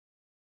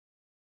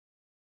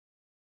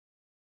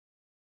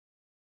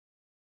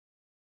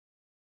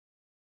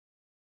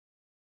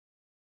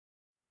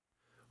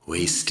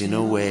wasting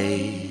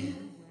away,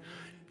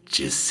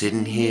 just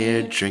sitting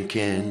here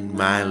drinking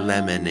my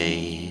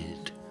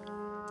lemonade,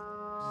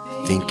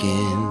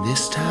 thinking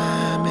this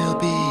time it'll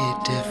be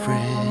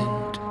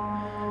different,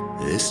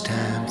 this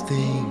time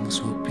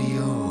things will be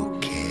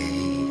okay.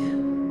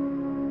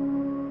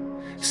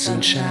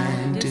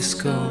 Sunshine,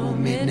 disco,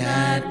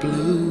 midnight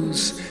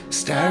blues,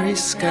 starry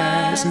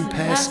skies and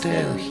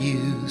pastel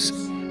hues,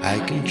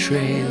 hiking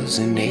trails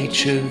and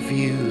nature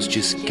views,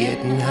 just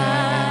getting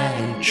high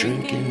and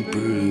drinking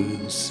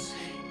brews.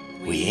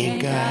 We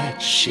ain't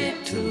got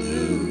shit to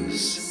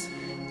lose,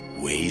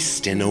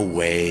 wasting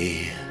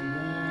away,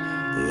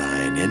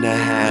 lying in a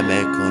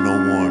hammock on a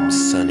warm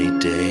sunny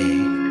day,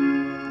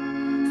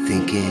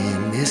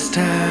 thinking this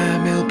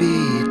time it'll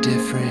be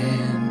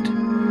different,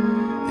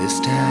 this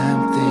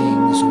time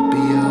things will be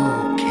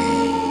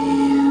okay.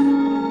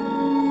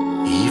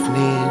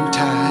 Evening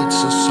tide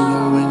so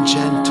slow and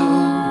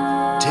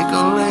gentle,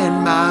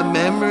 tickling my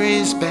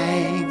memories'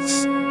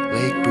 banks.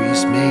 Lake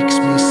breeze makes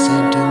me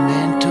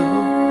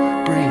sentimental,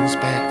 brings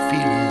back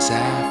feelings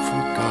I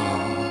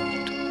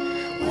forgot.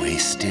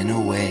 Wasting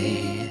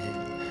away,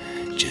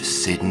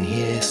 just sitting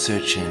here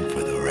searching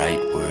for the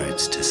right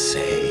words to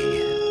say.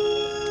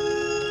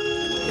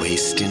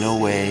 Wasting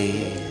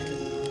away,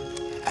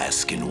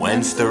 asking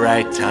when's the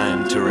right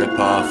time to rip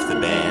off the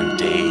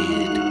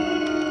Band-Aid,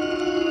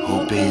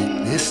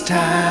 hoping this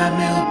time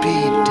it'll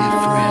be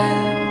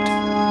different.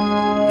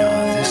 No,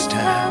 this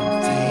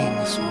time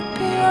things will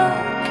be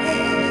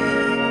okay.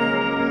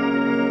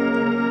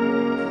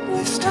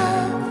 This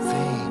time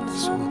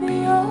things will be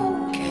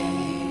okay.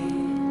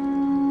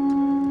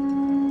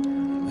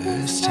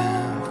 This time